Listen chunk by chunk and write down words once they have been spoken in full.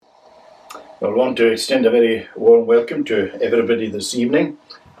I want to extend a very warm welcome to everybody this evening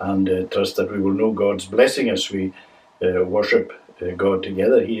and trust that we will know God's blessing as we worship God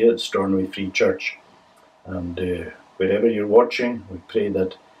together here at Stornoway Free Church. And wherever you're watching, we pray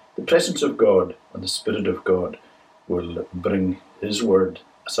that the presence of God and the Spirit of God will bring His Word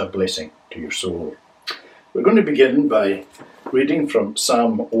as a blessing to your soul. We're going to begin by reading from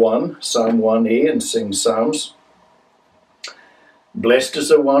Psalm 1, Psalm 1a, and sing psalms. Blessed is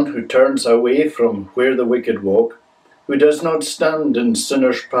the one who turns away from where the wicked walk, who does not stand in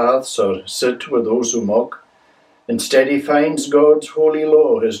sinners' paths or sit with those who mock. Instead he finds God's holy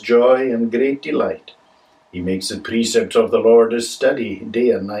law, his joy and great delight. He makes the precepts of the Lord his study day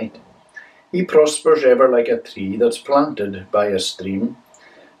and night. He prospers ever like a tree that's planted by a stream,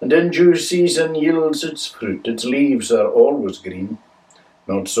 and in due season yields its fruit, its leaves are always green.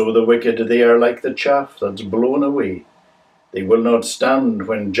 Not so the wicked, they are like the chaff that's blown away. They will not stand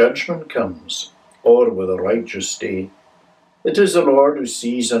when judgment comes, or with the righteous stay. It is the Lord who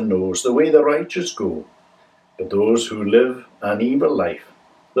sees and knows the way the righteous go, but those who live an evil life,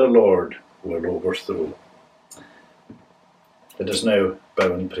 the Lord will overthrow. Let us now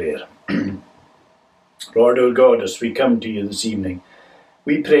bow in prayer. Lord our God, as we come to you this evening,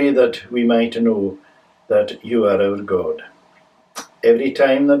 we pray that we might know that you are our God. Every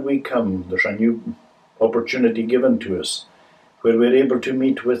time that we come, there's a new opportunity given to us where we're able to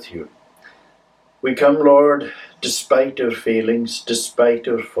meet with you. We come, Lord, despite our failings, despite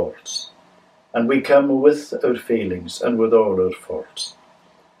our faults. And we come with our failings and with all our faults.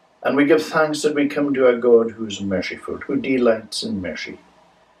 And we give thanks that we come to a God who is merciful, who delights in mercy.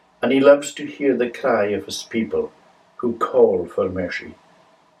 And he loves to hear the cry of his people who call for mercy.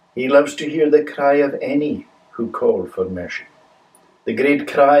 He loves to hear the cry of any who call for mercy. The great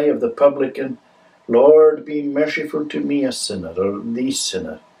cry of the publican, Lord, be merciful to me, a sinner, or the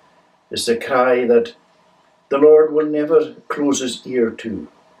sinner, is the cry that the Lord will never close his ear to.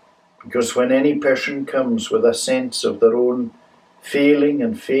 Because when any person comes with a sense of their own failing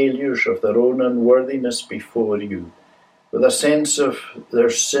and failures, of their own unworthiness before you, with a sense of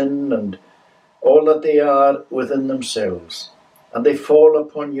their sin and all that they are within themselves, and they fall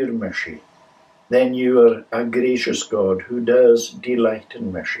upon your mercy, then you are a gracious God who does delight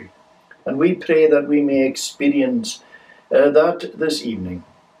in mercy. And we pray that we may experience that this evening,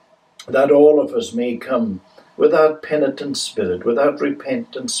 that all of us may come with that penitent spirit, with that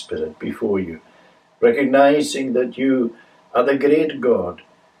repentant spirit before you, recognizing that you are the great God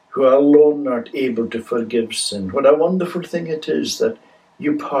who alone art able to forgive sin. What a wonderful thing it is that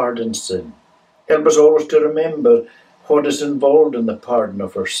you pardon sin. Help us always to remember what is involved in the pardon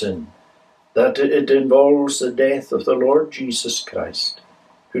of our sin, that it involves the death of the Lord Jesus Christ,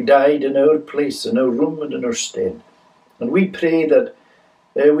 who died in our place, in our room and in our stead. And we pray that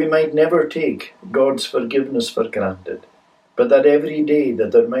we might never take God's forgiveness for granted, but that every day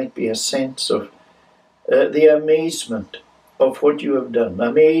that there might be a sense of the amazement of what you have done.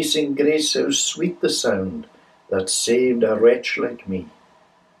 Amazing grace, how sweet the sound that saved a wretch like me.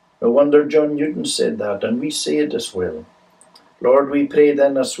 No wonder John Newton said that, and we say it as well. Lord, we pray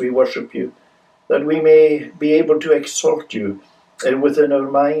then as we worship you, that we may be able to exalt you within our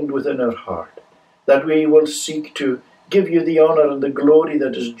mind, within our heart, that we will seek to give you the honour and the glory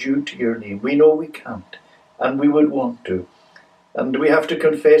that is due to your name. We know we can't, and we would want to. And we have to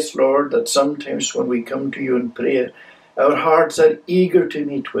confess, Lord, that sometimes when we come to you in prayer, our hearts are eager to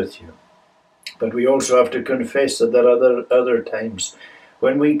meet with you. But we also have to confess that there are other times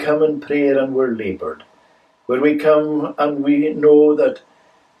when we come in prayer and we're laboured, where we come and we know that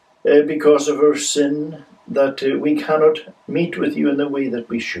because of our sin, that we cannot meet with you in the way that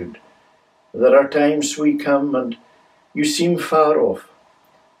we should. There are times we come and you seem far off.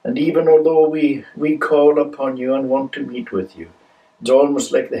 And even although we call upon you and want to meet with you, it's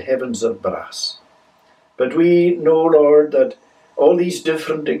almost like the heavens are brass. But we know, Lord, that all these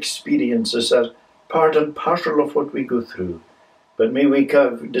different experiences are part and parcel of what we go through. But may we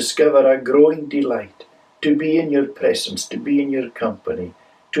discover a growing delight to be in your presence, to be in your company,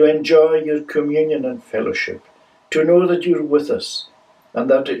 to enjoy your communion and fellowship, to know that you're with us and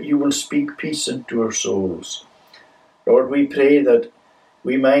that you will speak peace into our souls. Lord, we pray that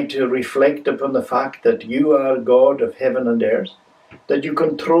we might reflect upon the fact that you are God of heaven and earth, that you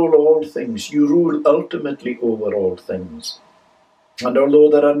control all things, you rule ultimately over all things. And although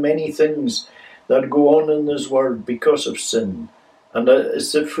there are many things that go on in this world because of sin, and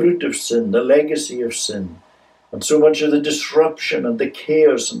it's the fruit of sin, the legacy of sin, and so much of the disruption and the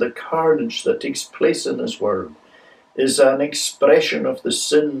chaos and the carnage that takes place in this world is an expression of the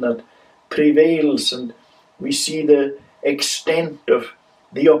sin that prevails, and we see the extent of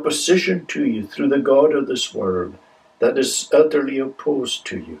the opposition to you through the god of this world that is utterly opposed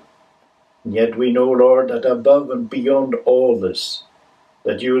to you. And yet we know, Lord, that above and beyond all this,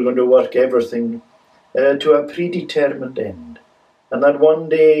 that you are going to work everything to a predetermined end, and that one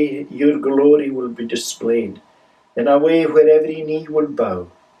day your glory will be displayed in a way where every knee will bow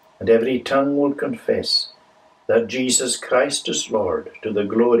and every tongue will confess that Jesus Christ is Lord, to the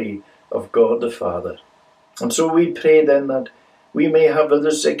glory of God the Father. And so we pray then that we may have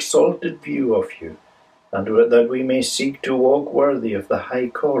this exalted view of you, and that we may seek to walk worthy of the high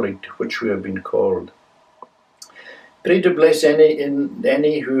calling to which we have been called. Pray to bless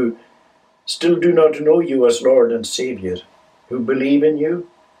any who still do not know you as Lord and Saviour, who believe in you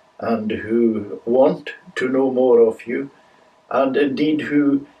and who want to know more of you, and indeed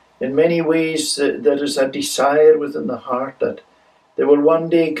who in many ways there is a desire within the heart that they will one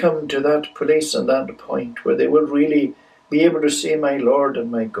day come to that place and that point where they will really be able to say, my Lord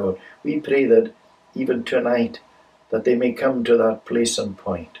and my God. We pray that even tonight that they may come to that place and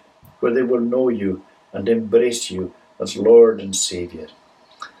point where they will know you and embrace you as Lord and Saviour.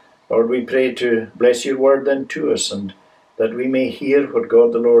 Lord, we pray to bless your word then to us, and that we may hear what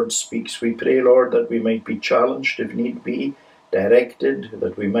God the Lord speaks. We pray, Lord, that we might be challenged if need be, directed,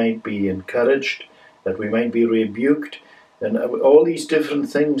 that we might be encouraged, that we might be rebuked, and all these different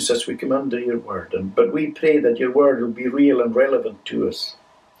things as we come under your word. But we pray that your word will be real and relevant to us.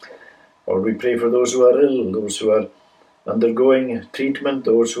 Lord, we pray for those who are ill, those who are undergoing treatment,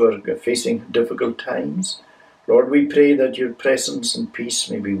 those who are facing difficult times. Lord, we pray that your presence and peace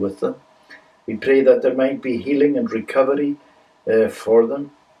may be with them. We pray that there might be healing and recovery for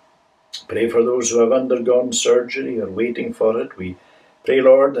them. Pray for those who have undergone surgery or waiting for it. We pray,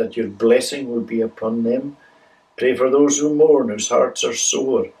 Lord, that your blessing will be upon them. Pray for those who mourn, whose hearts are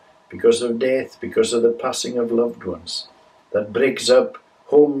sore because of death, because of the passing of loved ones, that breaks up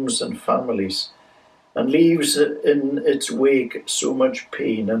homes and families and leaves in its wake so much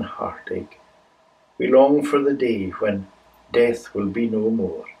pain and heartache. We long for the day when death will be no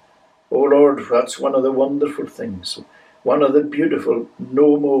more. Oh Lord, that's one of the wonderful things, one of the beautiful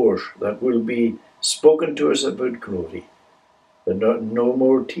no more that will be spoken to us about glory. But no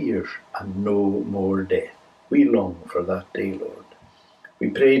more tears and no more death. We long for that day, Lord. We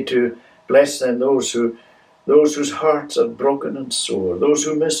pray to bless then those whose hearts are broken and sore, those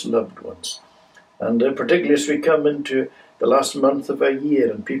who miss loved ones. And particularly as we come into the last month of a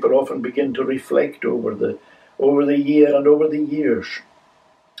year, and people often begin to reflect over the year and over the years,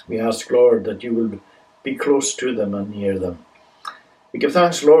 we ask, Lord, that you will be close to them and near them. We give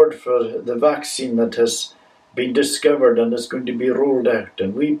thanks, Lord, for the vaccine that has been discovered and is going to be rolled out.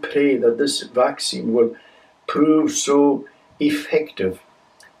 And we pray that this vaccine will prove so effective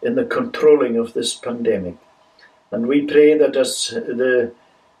in the controlling of this pandemic. And we pray that as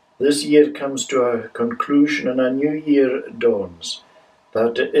this year comes to a conclusion and a new year dawns,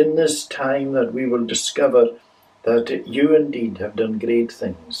 that in this time that we will discover that you indeed have done great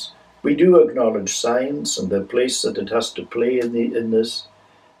things. We do acknowledge science and the place that it has to play in this,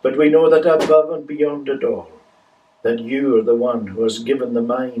 but we know that above and beyond it all, that you are the one who has given the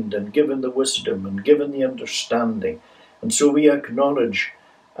mind and given the wisdom and given the understanding. And so we acknowledge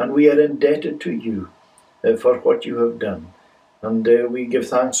and we are indebted to you for what you have done. And we give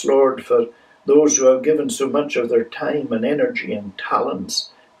thanks, Lord, for those who have given so much of their time and energy and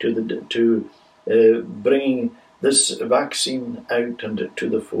talents to bringing this vaccine out and to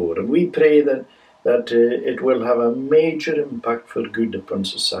the fore. And we pray that it will have a major impact for good upon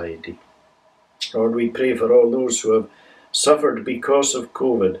society. Lord, we pray for all those who have suffered because of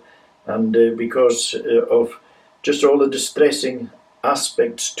COVID and because of just all the distressing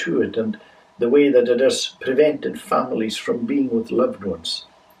aspects to it and the way that it has prevented families from being with loved ones.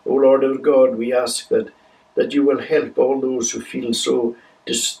 O Lord our God, we ask that you will help all those who feel so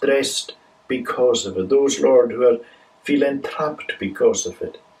distressed because of it, those, Lord, who feel entrapped because of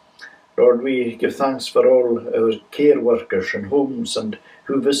it. Lord, we give thanks for all our care workers and homes and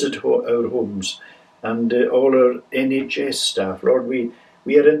who visit our homes and all our NHS staff. Lord, we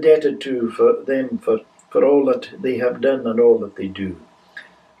are indebted to them for all that they have done and all that they do.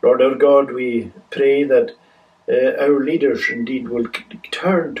 Lord our God, we pray that our leaders indeed will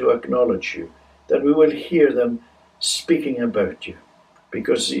turn to acknowledge you, that we will hear them speaking about you,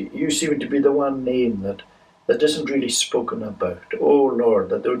 because you seem to be the one name that isn't really spoken about. Oh Lord,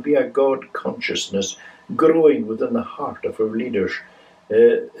 that there would be a God consciousness growing within the heart of our leaders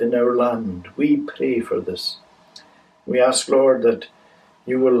in our land. We pray for this. We ask, Lord, that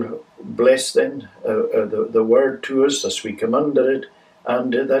you will bless then the word to us as we come under it,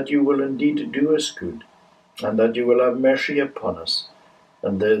 and that you will indeed do us good, and that you will have mercy upon us.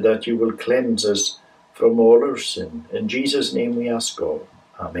 and that you will cleanse us from all our sin. In Jesus' name we ask all.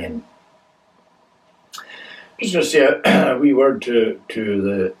 Amen. Just to say a wee word to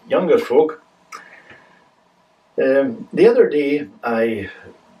the younger folk. The other day I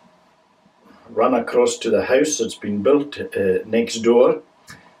ran across to the house that's been built next door,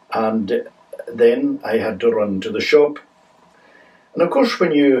 and then I had to run to the shop. And of course,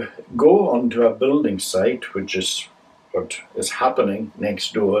 when you go onto a building site, which is what is happening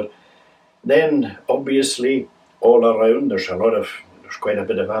next door, then obviously all around there's quite a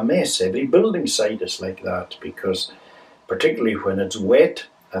bit of a mess. Every building site is like that, because particularly when it's wet,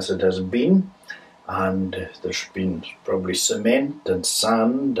 as it has been, and there's been probably cement and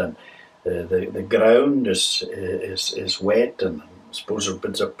sand, and the ground is wet, and I suppose there are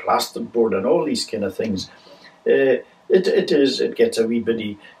bits of plasterboard and all these kind of things. It gets a wee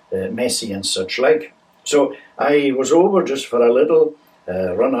bitty messy and such like. So I was over just for a little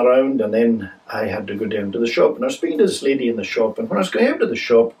run around, and then I had to go down to the shop. And I was speaking to this lady in the shop, and when I was going out to the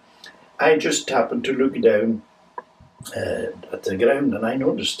shop, I just happened to look down at the ground, and I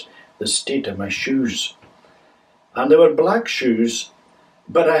noticed the state of my shoes. And they were black shoes,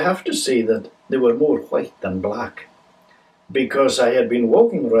 but I have to say that they were more white than black, because I had been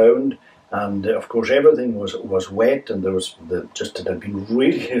walking around, and of course everything was wet, and it had been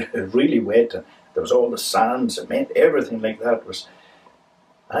really, really wet, and there was all the sand, cement, everything like that was.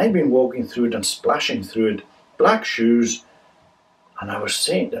 I'd been walking through it and splashing through it, black shoes, and I was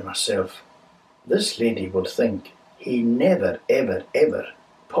saying to myself, this lady will think he never, ever, ever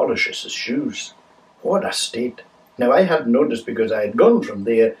polishes his shoes. What a state. Now I hadn't noticed, because I had gone from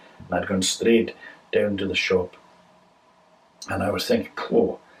there and I'd gone straight down to the shop. And I was thinking,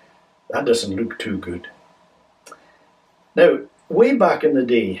 oh, that doesn't look too good. Now, way back in the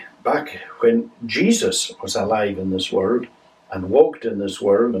day, back when Jesus was alive in this world and walked in this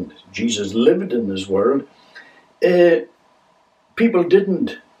world, and Jesus lived in this world, people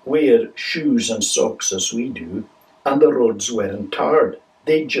didn't wear shoes and socks as we do, and the roads weren't tarred.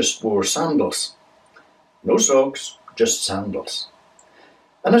 They just wore sandals. No socks, just sandals.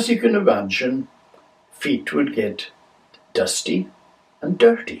 And as you can imagine, feet would get dusty and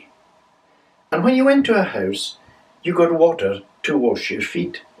dirty. And when you went to a house, you got water to wash your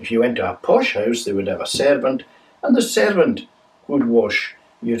feet. If you went to a posh house, they would have a servant, and the servant would wash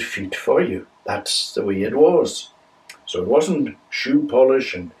your feet for you. That's the way it was. So it wasn't shoe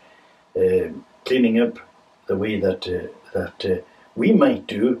polish and cleaning up the way that we might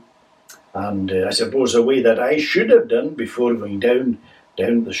do, and I suppose a way that I should have done before going down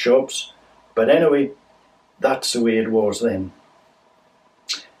the shops. But anyway, that's the way it was then.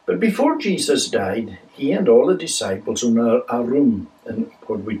 But before Jesus died, he and all the disciples were in a room, in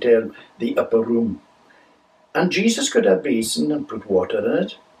what we term the upper room. And Jesus got a basin and put water in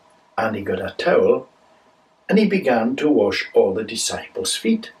it, and he got a towel, and he began to wash all the disciples'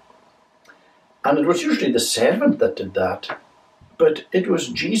 feet. And it was usually the servant that did that, but it was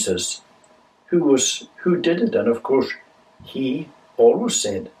Jesus who did it. And of course, he always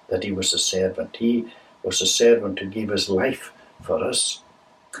said that he was a servant. He was a servant who gave his life for us.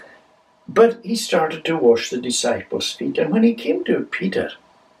 But he started to wash the disciples' feet. And when he came to Peter,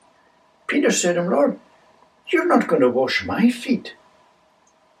 Peter said to him, Lord, you're not going to wash my feet.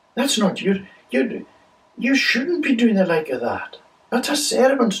 That's not you shouldn't be doing it like that. That's a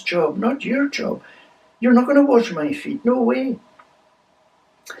servant's job, not your job. You're not going to wash my feet, no way.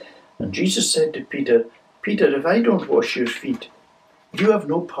 And Jesus said to Peter, Peter, if I don't wash your feet, you have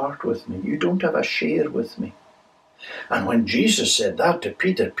no part with me. You don't have a share with me. And when Jesus said that to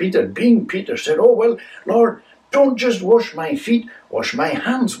Peter, Peter, being Peter, said, oh, well, Lord, don't just wash my feet, wash my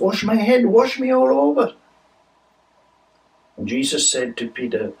hands, wash my head, wash me all over. And Jesus said to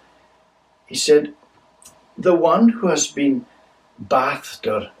Peter, he said, the one who has been bathed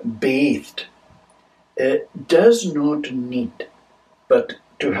or bathed does not need but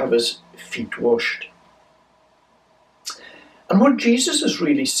to have his feet washed. And what Jesus is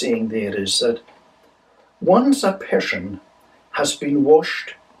really saying there is that once a person has been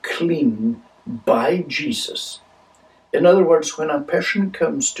washed clean by Jesus, in other words, when a person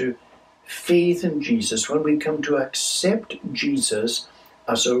comes to faith in Jesus, when we come to accept Jesus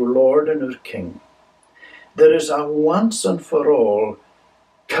as our Lord and our King, there is a once and for all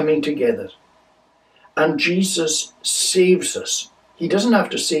coming together. And Jesus saves us. He doesn't have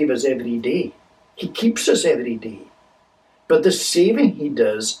to save us every day. He keeps us every day. But the saving he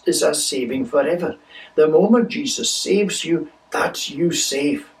does is a saving forever. The moment Jesus saves you, that's you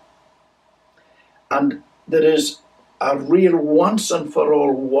safe. And there is a real once and for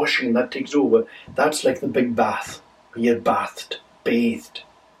all washing that takes over. That's like the big bath, where you're bathed. bathed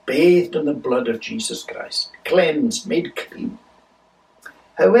in the blood of Jesus Christ, cleansed, made clean.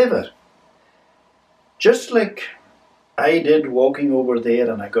 However, just like I did walking over there,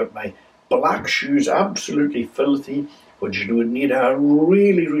 and I got my black shoes absolutely filthy, which would need a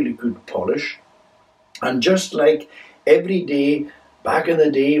really, really good polish. And just like every day, back in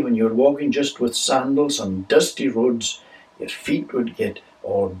the day when you were walking just with sandals on dusty roads, your feet would get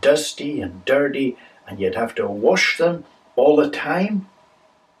all dusty and dirty, and you'd have to wash them all the time.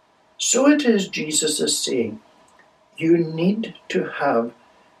 So it is, Jesus is saying, you need to have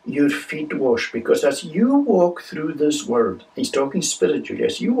your feet washed, because as you walk through this world, he's talking spiritually,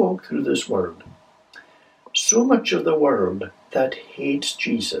 as you walk through this world, so much of the world that hates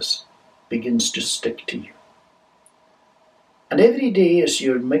Jesus begins to stick to you. And every day as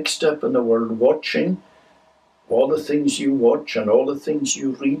you're mixed up in the world, watching all the things you watch and all the things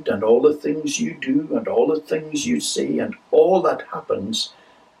you read and all the things you do and all the things you say and all that happens,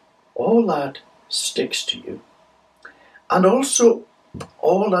 all that sticks to you. And also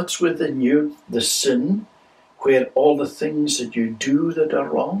all that's within you, the sin, where all the things that you do that are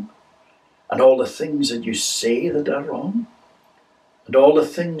wrong, and all the things that you say that are wrong, and all the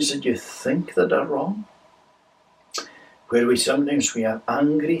things that you think that are wrong, where we have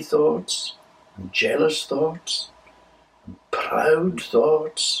angry thoughts, and jealous thoughts, and proud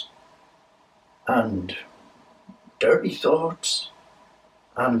thoughts, and dirty thoughts,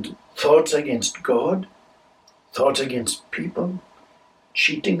 and thoughts against God, thoughts against people,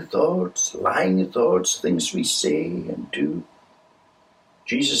 cheating thoughts, lying thoughts, things we say and do.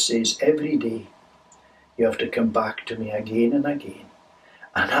 Jesus says every day you have to come back to me again and again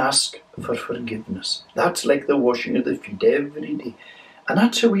and ask for forgiveness. That's like the washing of the feet every day. And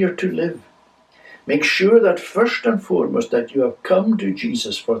that's how we are to live. Make sure that first and foremost that you have come to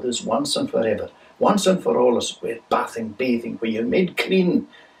Jesus for this once and forever. Once and for all, as we're bathing, where you're made clean,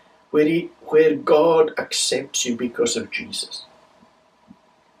 where God accepts you because of Jesus.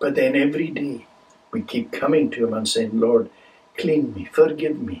 But then every day we keep coming to him and saying, Lord, clean me,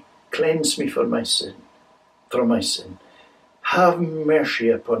 forgive me, cleanse me from my sin. Have mercy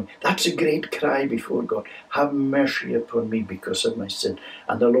upon me. That's a great cry before God. Have mercy upon me because of my sin.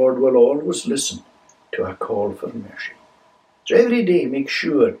 And the Lord will always listen to a call for mercy. So every day make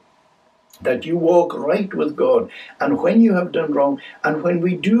sure that you walk right with God. And when you have done wrong, and when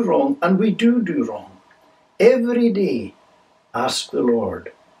we do wrong, and we do wrong, every day ask the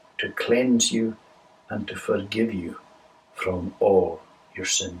Lord to cleanse you and to forgive you from all your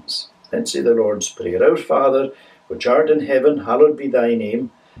sins. Let's say the Lord's Prayer. Our Father, which art in heaven, hallowed be thy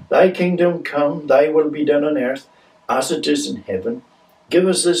name. Thy kingdom come, thy will be done on earth as it is in heaven. Give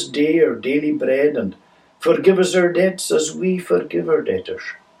us this day our daily bread, and forgive us our debts as we forgive our debtors.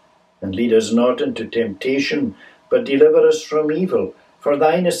 And lead us not into temptation, but deliver us from evil. For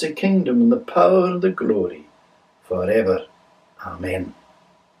thine is the kingdom and the power and the glory forever. Amen.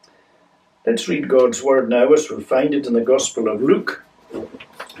 Let's read God's word now as we'll find it in the Gospel of Luke.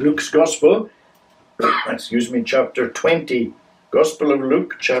 Luke's Gospel, chapter 20. Gospel of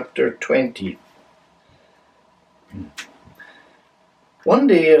Luke, chapter 20. One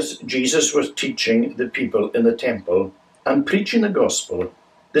day as Jesus was teaching the people in the temple and preaching the gospel,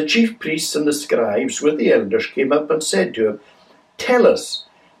 the chief priests and the scribes with the elders came up and said to him, Tell us,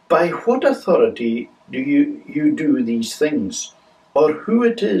 by what authority do you do these things? Or who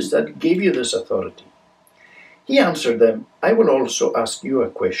it is that gave you this authority? He answered them, I will also ask you a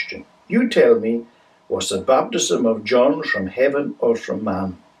question. You tell me, was the baptism of John from heaven or from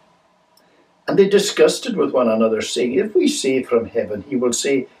man? And they discussed it with one another, saying, If we say from heaven, he will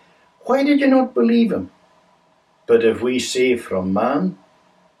say, Why did you not believe him? But if we say from man,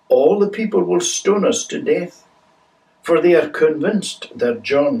 all the people will stone us to death, for they are convinced that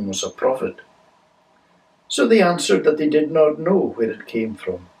John was a prophet. So they answered that they did not know where it came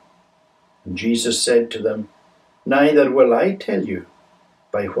from. And Jesus said to them, Neither will I tell you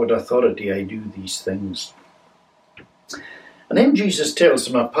by what authority I do these things. And then Jesus tells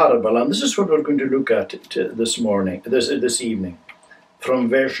them a parable, and this is what we're going to look at this evening, from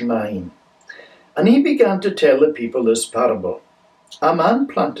verse 9. And he began to tell the people this parable. A man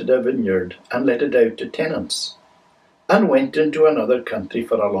planted a vineyard and let it out to tenants, and went into another country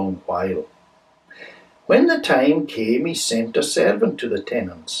for a long while. When the time came, he sent a servant to the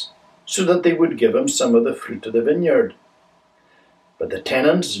tenants, so that they would give him some of the fruit of the vineyard. But the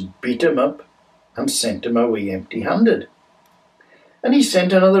tenants beat him up and sent him away empty-handed. And he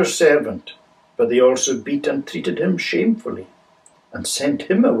sent another servant, but they also beat and treated him shamefully, and sent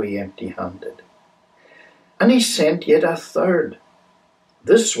him away empty-handed. And he sent yet a third.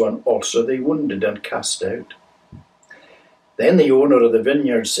 This one also they wounded and cast out. Then the owner of the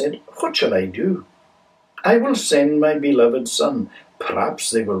vineyard said, "What shall I do? I will send my beloved son. Perhaps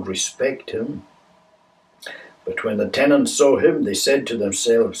they will respect him." But when the tenants saw him, they said to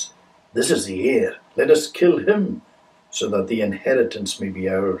themselves, "This is the heir. Let us kill him, so that the inheritance may be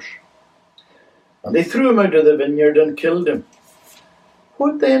ours." And they threw him out of the vineyard and killed him.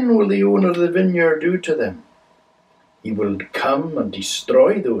 What then will the owner of the vineyard do to them? He will come and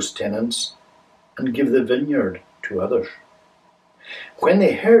destroy those tenants and give the vineyard to others. When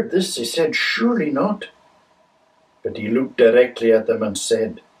they heard this, they said, "Surely not." But he looked directly at them and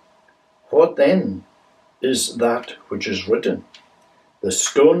said, "What then is that which is written? The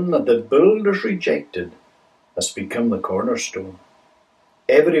stone that the builders rejected has become the cornerstone.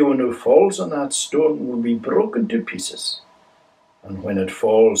 Everyone who falls on that stone will be broken to pieces, and when it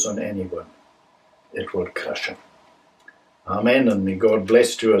falls on anyone, it will crush him." Amen, and may God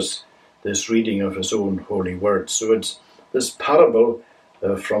bless to us this reading of his own holy word. So it's this parable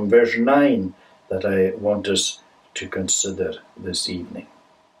from verse 9 that I want us to consider this evening.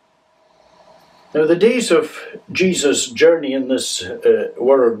 Now, the days of Jesus' journey in this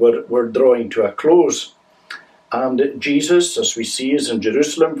world were drawing to a close. And Jesus, as we see, is in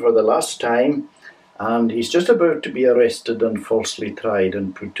Jerusalem for the last time, and he's just about to be arrested and falsely tried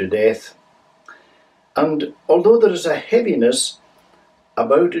and put to death. And although there is a heaviness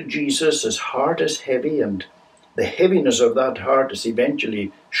about Jesus, his heart is heavy, and the heaviness of that heart is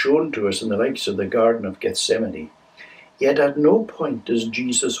eventually shown to us in the likes of the Garden of Gethsemane. Yet at no point does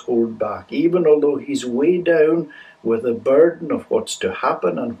Jesus hold back, even although he's weighed down with the burden of what's to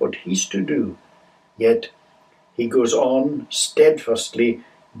happen and what he's to do. Yet he goes on steadfastly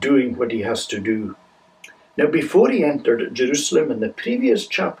doing what he has to do. Now, before he entered Jerusalem in the previous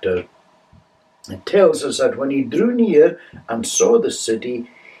chapter, it tells us that when he drew near and saw the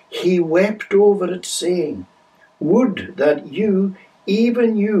city, he wept over it, saying, "Would that you,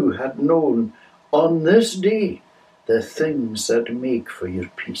 even you, had known on this day the things that make for your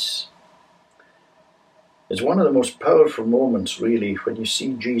peace." It's one of the most powerful moments, really, when you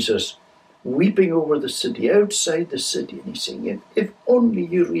see Jesus weeping over the city, outside the city, and he's saying, if only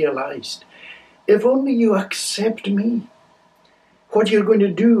you realized, if only you accept me, what you're going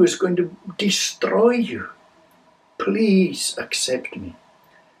to do is going to destroy you. Please accept me.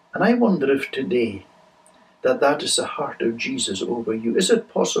 And I wonder if today that is the heart of Jesus over you. Is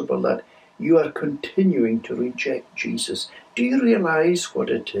it possible that you are continuing to reject Jesus? Do you realize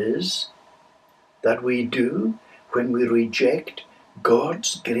what it is that we do when we reject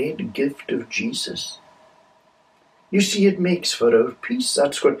God's great gift of Jesus? You see, it makes for our peace.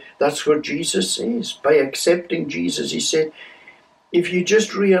 That's what Jesus says. By accepting Jesus, he said, if you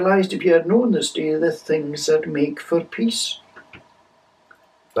just realized, if you had known this day, the things that make for peace.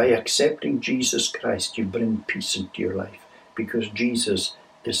 By accepting Jesus Christ, you bring peace into your life, because Jesus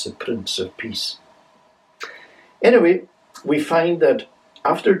is the Prince of Peace. Anyway, we find that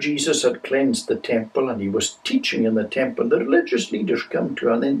after Jesus had cleansed the temple and he was teaching in the temple, the religious leaders come to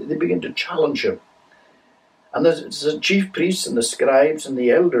him and they begin to challenge him. And the chief priests and the scribes and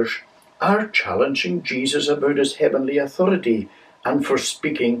the elders are challenging Jesus about his heavenly authority and for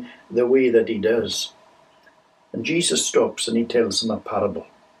speaking the way that he does. And Jesus stops and he tells them a parable.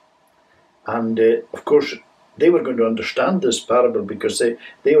 And of course, they were going to understand this parable because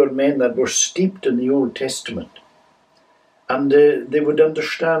they were men that were steeped in the Old Testament. And they would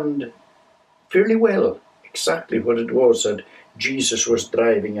understand fairly well exactly what it was that Jesus was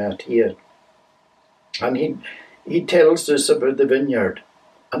driving at here. And he tells us about the vineyard.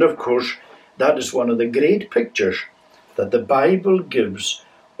 And of course, that is one of the great pictures that the Bible gives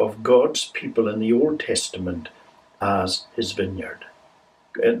of God's people in the Old Testament as his vineyard.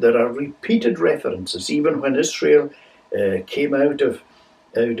 There are repeated references, even when Israel came out of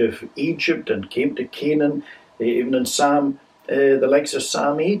Egypt and came to Canaan. Even in the likes of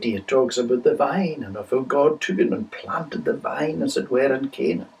Psalm 80, it talks about the vine and of how God took it and planted the vine, as it were, in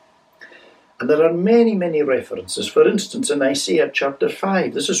Canaan. And there are many, many references. For instance, in Isaiah chapter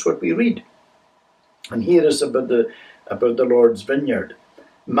 5, this is what we read. And here is about the Lord's vineyard.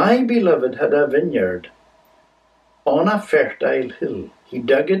 "My beloved had a vineyard on a fertile hill. He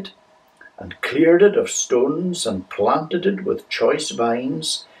dug it and cleared it of stones and planted it with choice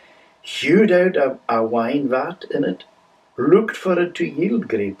vines, hewed out a wine vat in it, looked for it to yield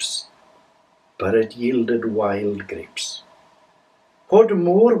grapes, but it yielded wild grapes. What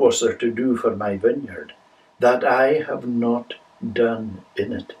more was there to do for my vineyard that I have not done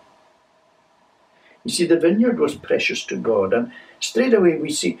in it?" You see, the vineyard was precious to God, and straight away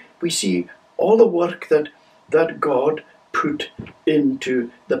we see all the work that God put into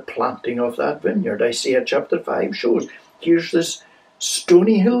the planting of that vineyard. Isaiah chapter 5 shows here's this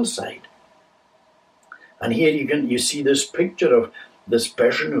stony hillside. And here you see this picture of this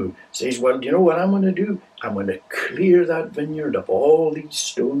person who says, well, do you know what I'm going to do? I'm going to clear that vineyard of all these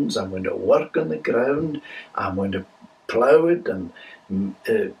stones. I'm going to work on the ground. I'm going to plough it and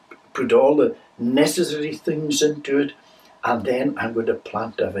put all the necessary things into it. And then I'm going to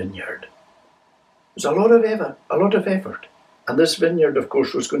plant a vineyard. It was a lot of effort. And this vineyard, of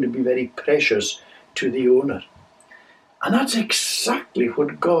course, was going to be very precious to the owner. And that's exactly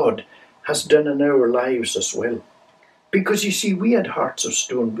what God has done in our lives as well. Because you see, we had hearts of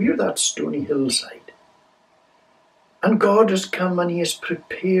stone. We're that stony hillside. And God has come and He has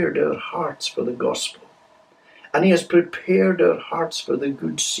prepared our hearts for the gospel. And He has prepared our hearts for the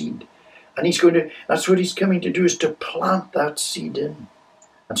good seed. And that's what He's coming to do, is to plant that seed in.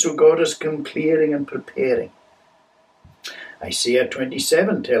 And so God has come clearing and preparing. Isaiah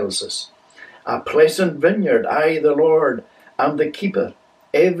 27 tells us, a pleasant vineyard, I the Lord am the keeper.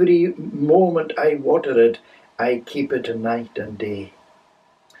 Every moment I water it, I keep it night and day.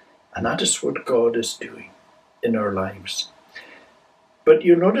 And that is what God is doing in our lives. But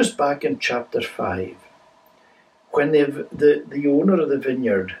you notice back in chapter 5, when the owner of the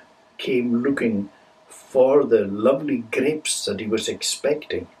vineyard came looking for the lovely grapes that he was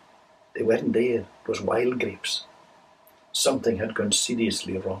expecting, they weren't there. It was wild grapes. Something had gone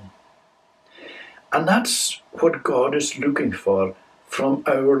seriously wrong. And that's what God is looking for from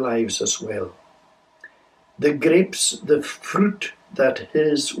our lives as well. The grapes, the fruit that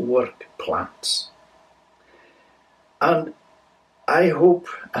His work plants. And I hope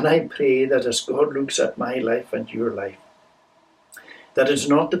and I pray that as God looks at my life and your life, that it's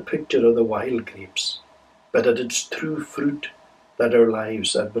not the picture of the wild grapes, but that it's true fruit that our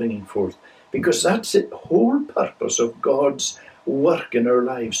lives are bringing forth. Because that's the whole purpose of God's work in our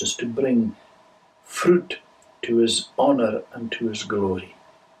lives, is to bring fruit to His honour and to His glory.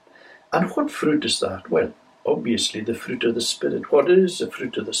 And what fruit is that? Well, obviously the fruit of the Spirit. What is the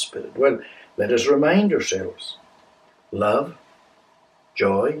fruit of the Spirit? Well, let us remind ourselves. Love,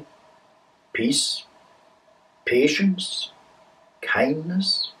 joy, peace, patience,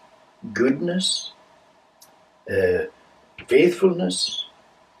 kindness, goodness, faithfulness,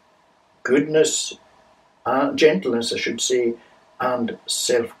 goodness, gentleness, I should say, and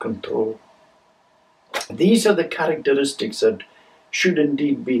self-control. These are the characteristics that should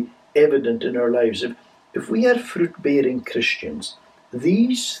indeed be evident in our lives. If we are fruit-bearing Christians,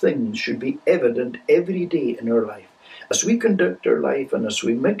 these things should be evident every day in our life. As we conduct our life and as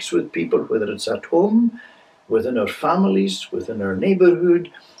we mix with people, whether it's at home, within our families, within our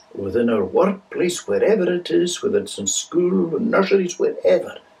neighbourhood, within our workplace, wherever it is, whether it's in school, nurseries,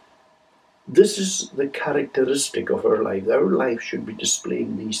 wherever, this is the characteristic of our life. Our life should be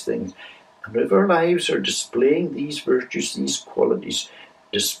displaying these things. And if our lives are displaying these virtues, these qualities,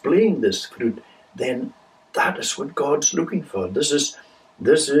 displaying this fruit, then that is what God's looking for. This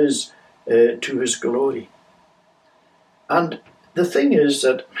is to His glory. And the thing is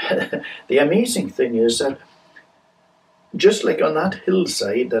that, the amazing thing is that, just like on that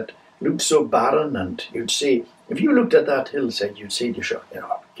hillside that looked so barren, and you'd say, if you looked at that hillside, you'd say to yourself,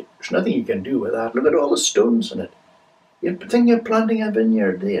 there's nothing you can do with that. Look at all the stones in it. You'd think you're planting a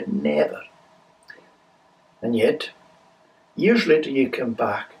vineyard there. Never. And yet, years later you come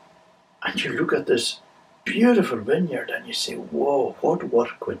back and you look at this beautiful vineyard and you say, whoa, what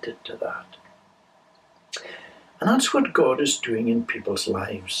work went into that? And that's what God is doing in people's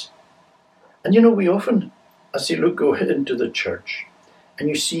lives. And we often, as you go into the church and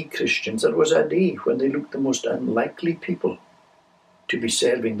you see Christians, there was a day when they looked the most unlikely people to be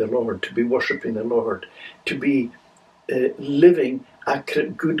serving the Lord, to be worshipping the Lord, to be living a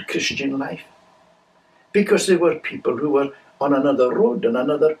good Christian life. Because they were people who were on another road, on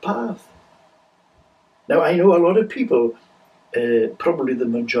another path. Now, I know a lot of people, probably the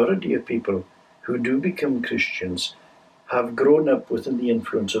majority of people who do become Christians, have grown up within the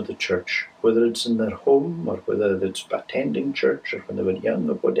influence of the church, whether it's in their home or whether it's attending church or when they were young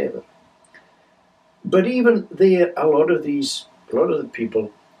or whatever. But even there, a lot of the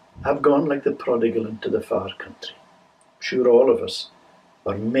people have gone like the prodigal into the far country. I'm sure all of us,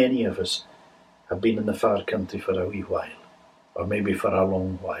 or many of us, have been in the far country for a wee while, or maybe for a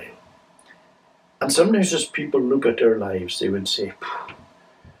long while. And sometimes as people look at our lives, they would say,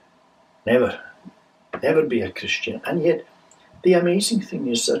 never be a Christian. And yet, the amazing thing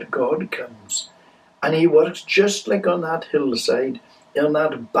is that God comes and He works just like on that hillside, on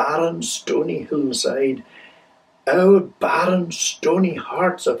that barren, stony hillside, our barren, stony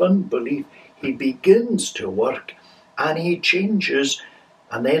hearts of unbelief. He begins to work and He changes.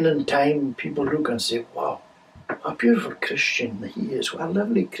 And then in time, people look and say, wow, a beautiful Christian he is, what a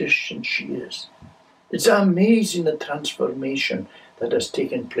lovely Christian she is. It's amazing the transformation that has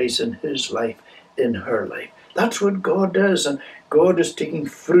taken place in his life, in her life. That's what God does, and God is taking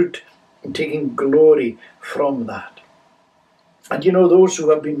fruit and taking glory from that. And you know, those who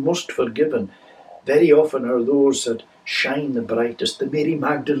have been most forgiven very often are those that shine the brightest, the Mary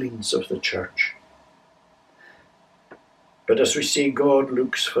Magdalenes of the church. But as we say, God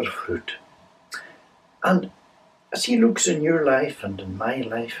looks for fruit. And as he looks in your life and in my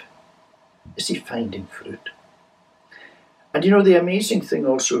life, is he finding fruit? And you know, the amazing thing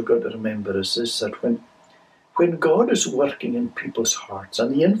also we've got to remember is this, that when God is working in people's hearts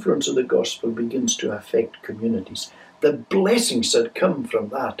and the influence of the gospel begins to affect communities, the blessings that come from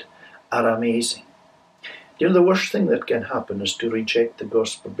that are amazing. You know, the worst thing that can happen is to reject the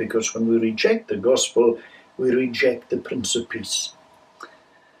gospel, because when we reject the gospel, we reject the Prince of Peace.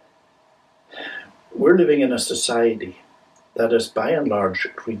 We're living in a society that is by and large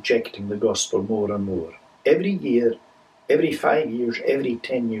rejecting the gospel more and more. Every year, every 5 years, every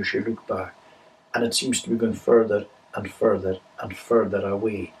 10 years you look back, and it seems to be going further and further and further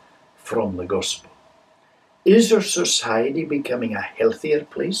away from the gospel. Is our society becoming a healthier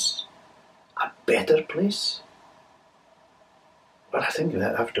place? A better place? Well, I think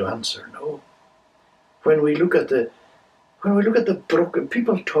I have to answer no. When we look at the broken,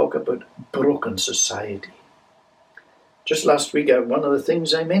 people talk about broken society. Just last week, one of the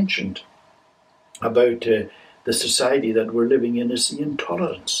things I mentioned about the society that we're living in is the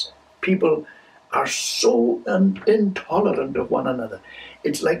intolerance. People are so intolerant of one another.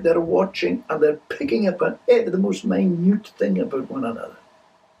 It's like they're watching and they're picking up on the most minute thing about one another.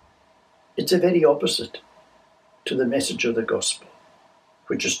 It's the very opposite to the message of the gospel,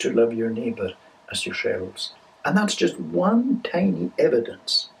 which is to love your neighbour as yourselves. And that's just one tiny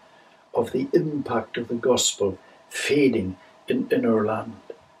evidence of the impact of the gospel fading in our land.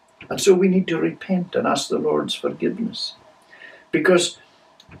 And so we need to repent and ask the Lord's forgiveness. Because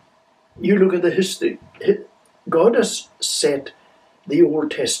you look at the history, God has set the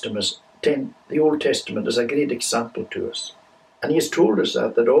Old Testament as a great example to us. And he has told us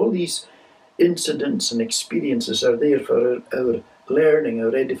that all these incidents and experiences are there for our learning,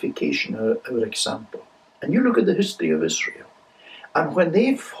 our edification, our example. And you look at the history of Israel, and when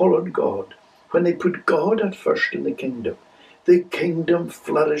they followed God, when they put God at first in the kingdom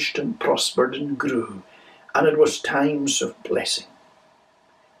flourished and prospered and grew, and it was times of blessing.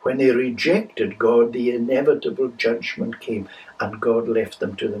 When they rejected God, the inevitable judgment came, and God left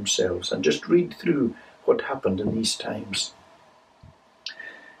them to themselves. And just read through what happened in these times.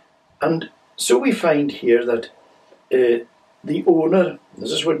 And so we find here that the owner,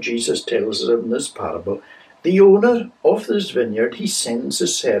 this is what Jesus tells us in this parable, the owner of this vineyard, he sends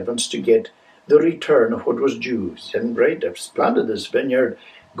his servants to get the return of what was due. He said, right, I've planted this vineyard,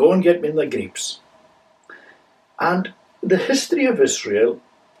 go and get me the grapes. And the history of Israel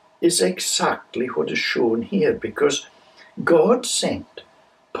is exactly what is shown here, because God sent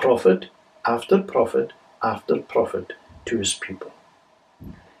prophet after prophet after prophet to his people.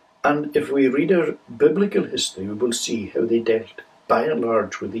 And if we read our biblical history, we will see how they dealt by and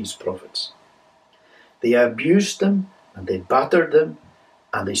large with these prophets. They abused them, and they battered them,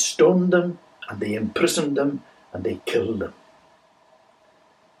 and they stoned them, and they imprisoned them, and they killed them.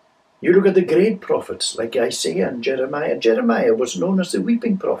 You look at the great prophets like Isaiah and Jeremiah. Jeremiah was known as the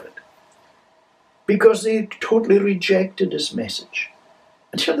weeping prophet because they totally rejected his message.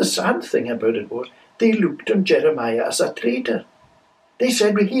 And the sad thing about it was they looked on Jeremiah as a traitor. They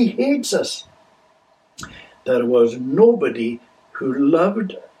said, well, he hates us. There was nobody who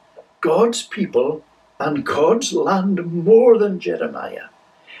loved God's people and God's land more than Jeremiah.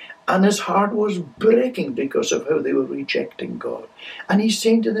 And his heart was breaking because of how they were rejecting God. And he's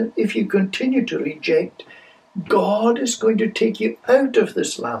saying to them, if you continue to reject, God is going to take you out of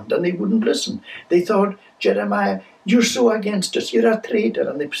this land. And they wouldn't listen. They thought, Jeremiah, you're so against us, you're a traitor.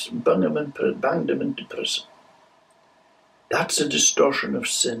 And they banged him into prison. That's a distortion of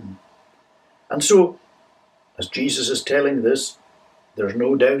sin. And so, as Jesus is telling this, there's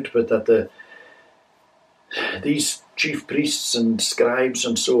no doubt but that these chief priests and scribes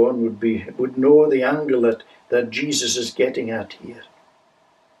and so on would know the angle that Jesus is getting at here.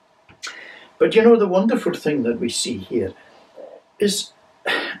 But you know, the wonderful thing that we see here is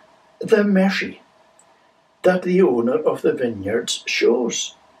the mercy that the owner of the vineyards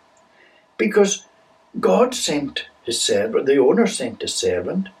shows. Because God sent his servant, the owner sent his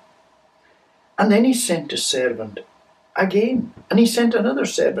servant, and then he sent his servant again, and he sent another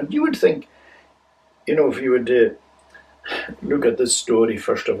servant. You would think, you know, if you would look at this story,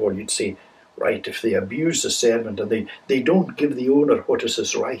 first of all, you'd say, right, if they abuse the servant and they don't give the owner what is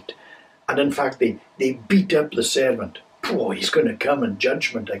his right, and in fact they beat up the servant, he's going to come in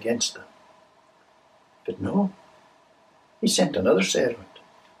judgment against them. But no, he sent another servant.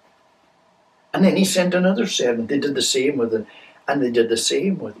 And then he sent another servant. They did the same with it, and they did the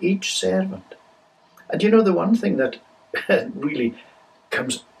same with each servant. And you know, the one thing that really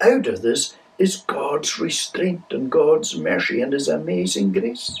comes out of this is God's restraint and God's mercy and his amazing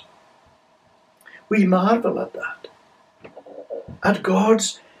grace. We marvel at that. At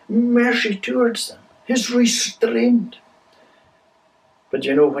God's mercy towards them, his restraint. But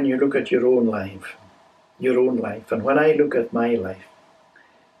you know, when you look at your own life, and when I look at my life,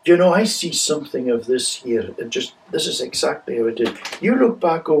 you know, I see something of this here. This is exactly how it is. You look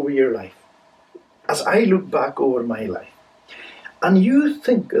back over your life, as I look back over my life, and you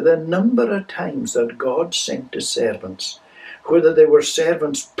think of the number of times that God sent his servants, whether they were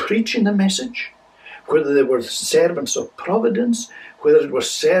servants preaching the message, whether they were servants of providence, whether it was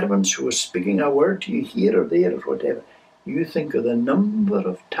servants who were speaking a word to you here or there or whatever. You think of the number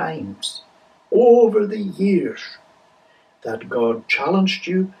of times over the years that God challenged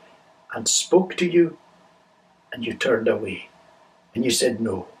you and spoke to you, and you turned away and you said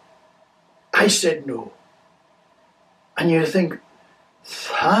no. I said no. And you think,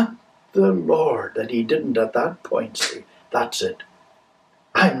 thank the Lord that he didn't at that point say, that's it.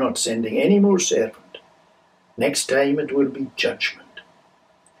 I'm not sending any more servant. Next time it will be judgment.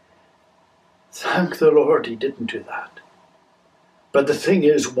 Thank the Lord he didn't do that. But the thing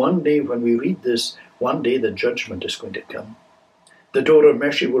is, one day when we read this, one day the judgment is going to come. The door of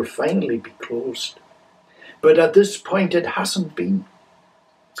mercy will finally be closed. But at this point it hasn't been.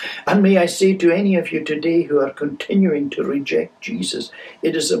 And may I say to any of you today who are continuing to reject Jesus,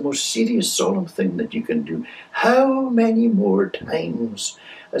 it is the most serious, solemn thing that you can do. How many more times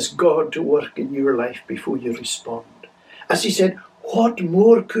has God to work in your life before you respond? As he said, what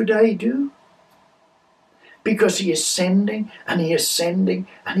more could I do? Because he is sending, and he is sending,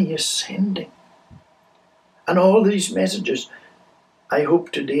 and he is sending. And all these messages, I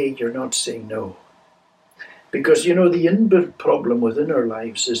hope today you're not saying no. Because, you know, the inbuilt problem within our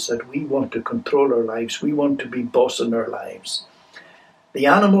lives is that we want to control our lives. We want to be boss in our lives. The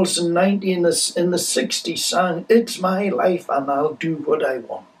Animals in the 60s sang, "It's my life and I'll do what I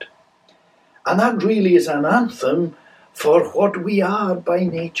want." And that really is an anthem for what we are by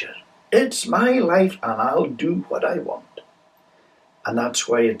nature. It's my life and I'll do what I want. And that's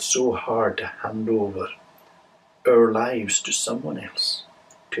why it's so hard to hand over our lives to someone else,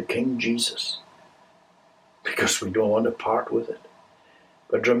 to King Jesus, because we don't want to part with it.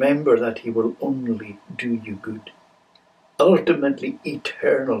 But remember that he will only do you good, ultimately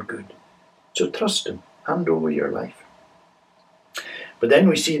eternal good. So trust him, hand over your life. But then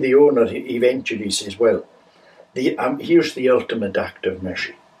we see the owner eventually says, well, here's the ultimate act of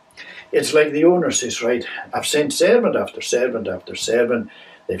mercy. It's like the owner says, right, I've sent servant after servant after servant.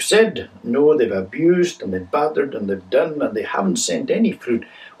 They've said no, they've abused and they've battered and they've done, and they haven't sent any fruit.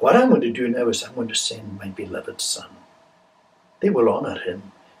 What I'm going to do now is I'm going to send my beloved son. They will honour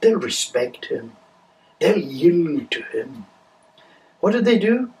him. They'll respect him. They'll yield to him. What did they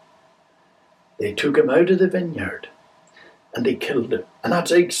do? They took him out of the vineyard and they killed him. And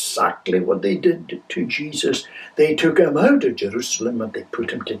that's exactly what they did to Jesus. They took him out of Jerusalem and they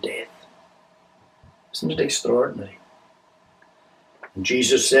put him to death. Isn't it extraordinary? And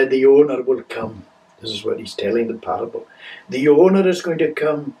Jesus said the owner will come. This is what he's telling the parable. The owner is going to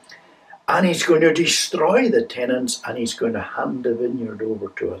come and he's going to destroy the tenants and he's going to hand the vineyard over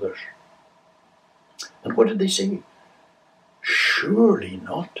to others. And what did they say? Surely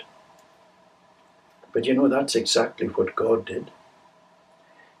not. But you know, that's exactly what God did.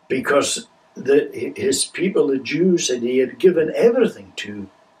 Because his people, the Jews, that he had given everything to,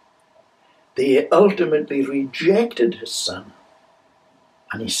 they ultimately rejected his son.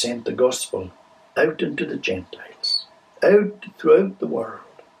 And he sent the gospel out into the Gentiles, out throughout the world.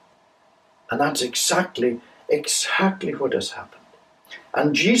 And that's exactly what has happened.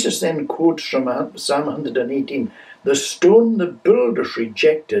 And Jesus then quotes from Psalm 118, the stone the builders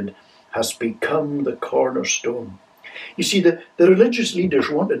rejected has become the cornerstone. You see, the religious leaders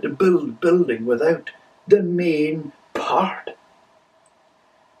wanted to build a building without the main part.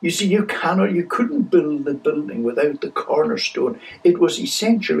 You see, you couldn't build the building without the cornerstone. It was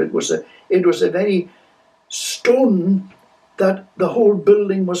essential. It was a very stone that the whole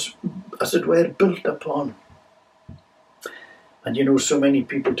building was, as it were, built upon. And you know, so many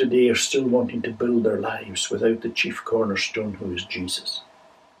people today are still wanting to build their lives without the chief cornerstone, who is Jesus.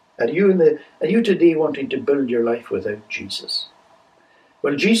 Are you today wanting to build your life without Jesus?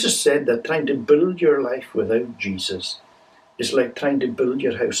 Well, Jesus said that trying to build your life without Jesus is like trying to build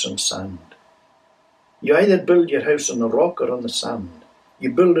your house on sand. You either build your house on the rock or on the sand.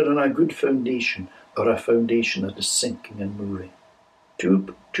 You build it on a good foundation or a foundation that is sinking and moving.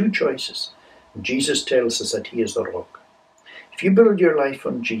 Two choices. And Jesus tells us that he is the rock. If you build your life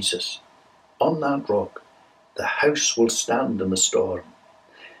on Jesus, on that rock, the house will stand in the storm.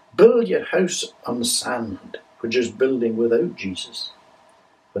 Build your house on the sand, which is building without Jesus.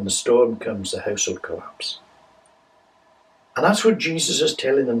 When the storm comes, the house will collapse. And that's what Jesus is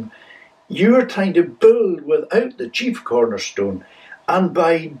telling them. You are trying to build without the chief cornerstone, and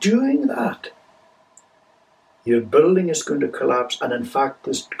by doing that, your building is going to collapse, and in fact,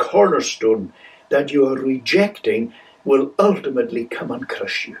 this cornerstone that you are rejecting will ultimately come and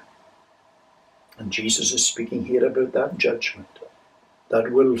crush you. And Jesus is speaking here about that judgment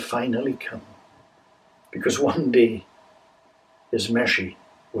that will finally come, because one day his mercy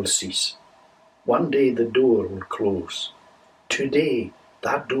will cease. One day the door will close. Today,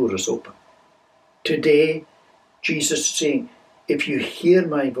 that door is open. Today, Jesus is saying, if you hear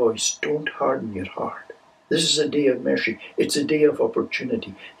my voice, don't harden your heart. This is a day of mercy. It's a day of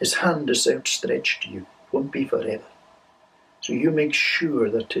opportunity. His hand is outstretched to you. It won't be forever. So you make sure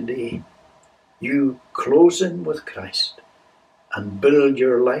that today you close in with Christ and build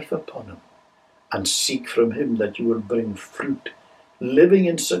your life upon him and seek from him that you will bring fruit, living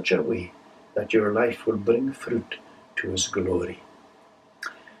in such a way that your life will bring fruit to his glory.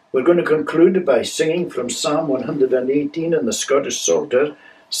 We're going to conclude by singing from Psalm 118 in the Scottish Psalter.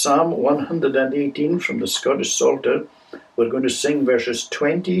 Psalm 118 from the Scottish Psalter. We're going to sing verses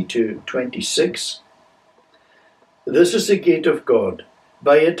 20 to 26. This is the gate of God.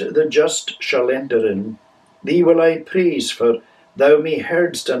 By it the just shall enter in. Thee will I praise, for thou me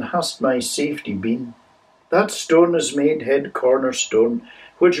heardst and hast my safety been. That stone is made head cornerstone,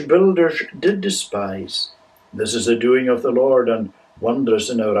 which builders did despise. This is the doing of the Lord, and wondrous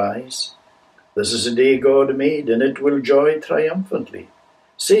in our eyes. This is the day God made, and it will joy triumphantly.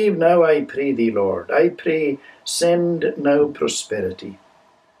 Save now, I pray thee, Lord. I pray, send now prosperity.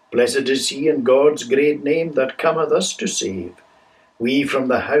 Blessed is he in God's great name that cometh us to save. We from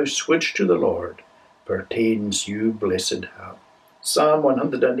the house which to the Lord pertains you blessed have. Psalm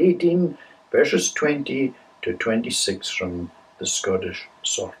 118, verses 20 to 26 from the Scottish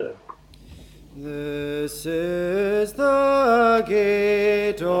Psalter. This is the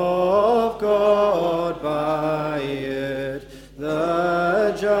gate of God, by it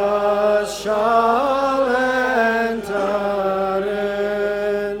the just shall enter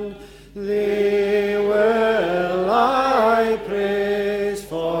in. Thee will I praise,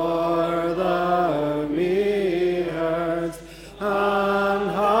 for thou me heardst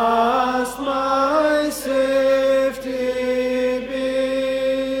and hast my safety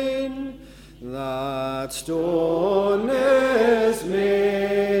been. That stone is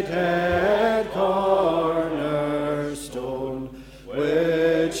made head cornerstone,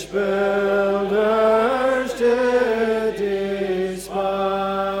 which builders did despise.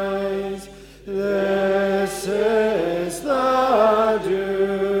 This is the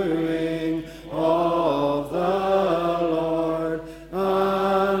doing of the Lord,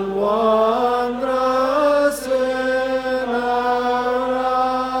 and wondrous in our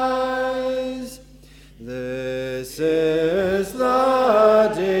eyes. This is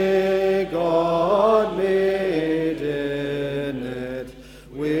the day God made. In it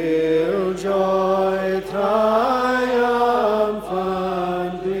will joy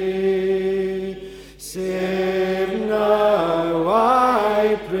triumphantly. Save now,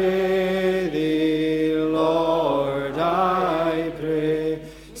 I pray thee, Lord, I pray.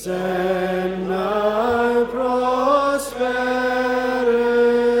 Send now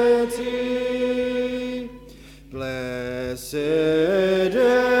prosperity. Blessed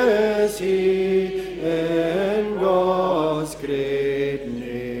is he in God's great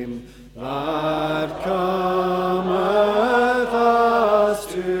name that cometh us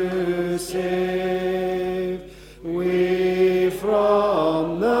to save. We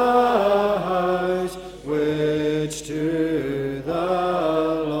from the house which to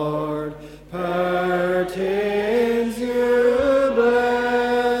the Lord pertains, you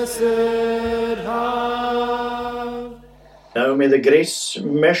blessed have. Now may the grace,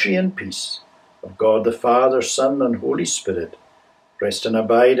 mercy and peace of God the Father, Son and Holy Spirit rest and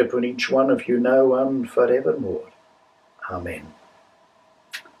abide upon each one of you now and forevermore. Amen.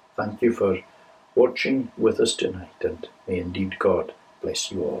 Thank you for watching with us tonight, and may indeed God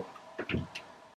bless you all.